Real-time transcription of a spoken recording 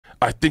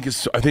I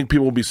think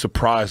people will be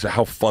surprised at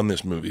how fun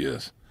this movie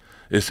is.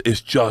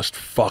 It's just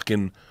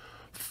fucking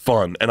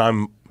fun.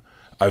 And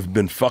I've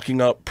been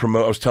fucking up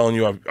I was telling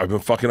you I've been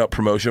fucking up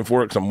promotion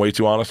for it because I'm way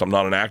too honest. I'm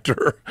not an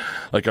actor.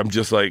 Like I'm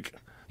just like,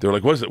 they're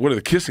like, what are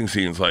the kissing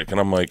scenes like? And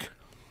I'm like,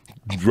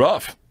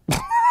 rough.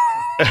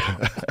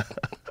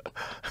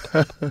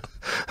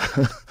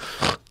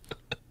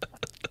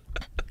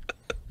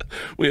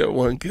 We have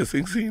one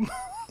kissing scene.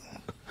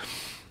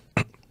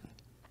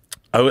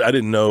 I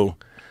didn't know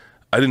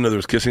there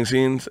was kissing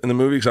scenes in the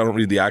movie because I don't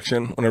read the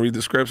action when I read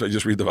the scripts. I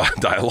just read the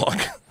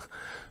dialogue.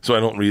 So I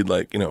don't read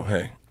like,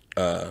 hey,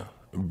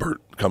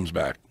 Bert comes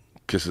back,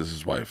 kisses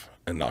his wife,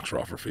 and knocks her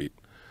off her feet.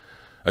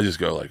 I just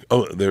go like,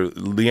 oh,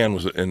 Leanne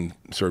was in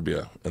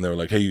Serbia, and they were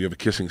like, hey, you have a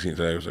kissing scene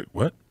today. I was like,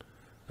 what?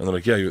 And they're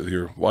like, yeah,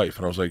 your wife.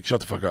 And I was like, shut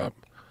the fuck up.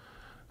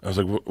 I was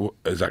like,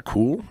 is that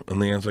cool? And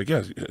Leanne's like,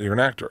 yeah, you're an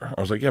actor.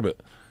 I was like, yeah,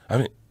 but I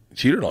haven't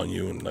cheated on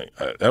you in like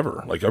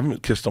ever. Like I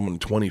haven't kissed someone in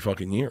 20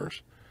 fucking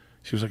years.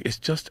 She was like, it's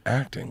just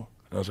acting.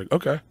 And I was like,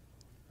 okay.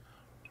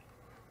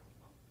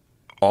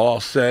 All I'll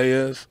say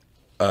is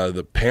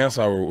the pants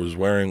I was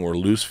wearing were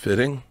loose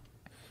fitting,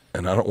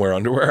 and I don't wear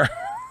underwear.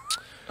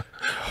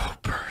 Oh,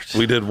 Bert.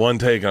 We did one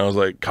take, and I was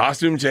like,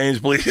 costume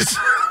change, please.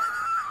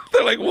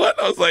 They're like, what?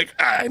 I was like,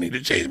 I need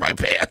to change my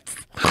pants.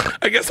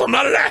 I guess I'm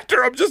not an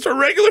actor. I'm just a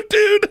regular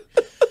dude.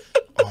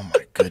 Oh,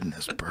 my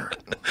goodness, Bert.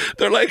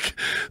 They're like,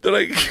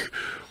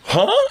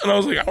 huh? And I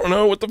was like, I don't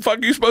know. What the fuck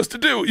are you supposed to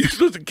do? You're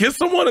supposed to kiss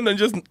someone and then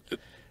just,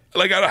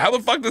 like, how the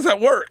fuck does that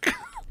work?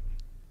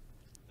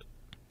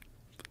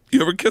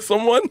 You ever kiss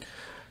someone?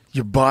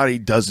 Your body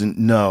doesn't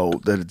know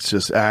that it's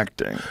just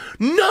acting.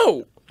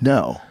 No.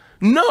 No.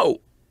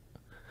 No.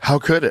 How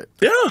could it?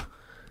 Yeah.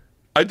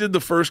 I did the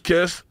first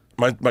kiss.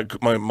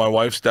 My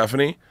wife,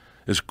 Stephanie,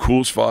 is cool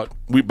as fuck.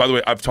 By the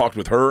way, I've talked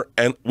with her,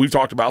 and we've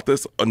talked about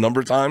this a number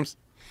of times.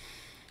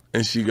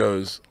 And she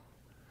goes,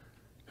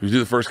 we do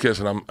the first kiss,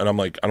 and I'm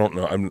like, I don't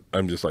know.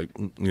 I'm just like,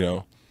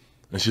 And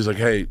she's like,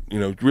 hey,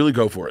 really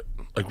go for it.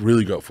 Like,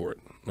 really go for it.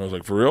 And I was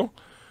like, for real?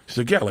 She's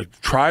like, yeah,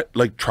 try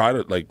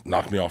to like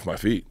knock me off my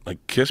feet,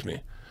 like kiss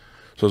me.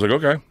 So I was like,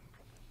 okay.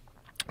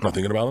 I'm not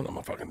thinking about it. I'm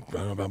a fucking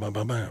bam, bam, bam,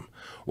 bam, bam.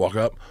 Walk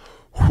up,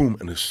 whoom,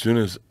 and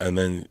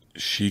then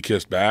she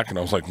kissed back, and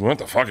I was like, what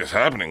the fuck is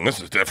happening?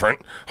 This is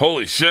different.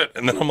 Holy shit.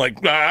 And then I'm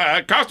like,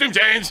 costume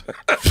change.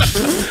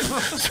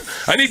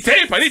 I need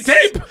tape.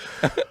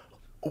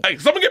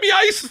 Like, someone get me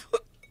ice.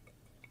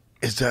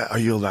 Are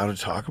you allowed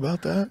to talk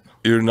about that?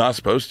 You're not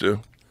supposed to.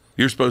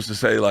 You're supposed to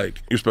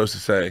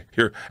say,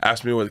 here,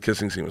 ask me what the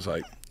kissing scene was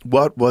like.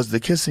 What was the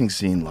kissing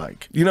scene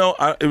like?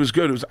 It was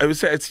good. I would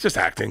say it's just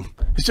acting.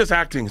 It's just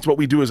acting. It's what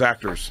we do as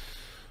actors.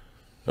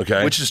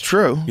 Okay? Which is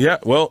true. Yeah,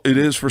 well, it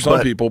is for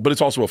some people, but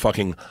it's also a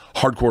fucking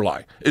hardcore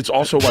lie. It's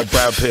also why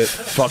Brad Pitt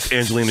fucked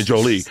Angelina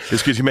Jolie.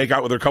 It's because you make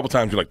out with her a couple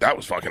times, you're like, that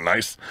was fucking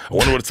nice. I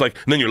wonder what it's like.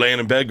 And then you're laying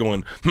in bed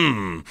going,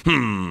 and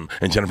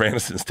Jennifer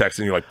Aniston's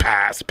texting, you're like,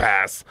 pass.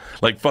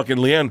 Like fucking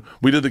Leanne,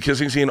 we did the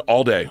kissing scene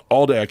all day.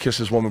 All day I kissed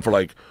this woman for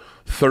like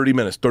 30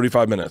 minutes,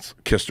 35 minutes,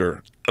 kissed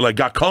her. Like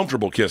got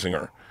comfortable kissing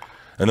her.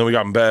 And then we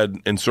got in bed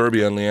in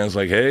Serbia, and Leanne's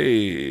like, hey,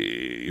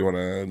 you want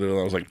to do it?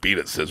 I was like, beat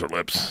it, scissor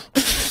lips.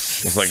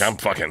 It's like, I'll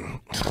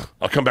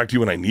come back to you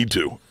when I need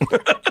to.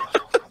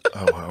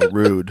 Oh, how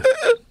rude.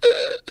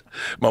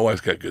 My wife's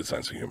got a good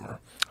sense of humor.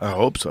 I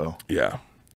hope so. Yeah.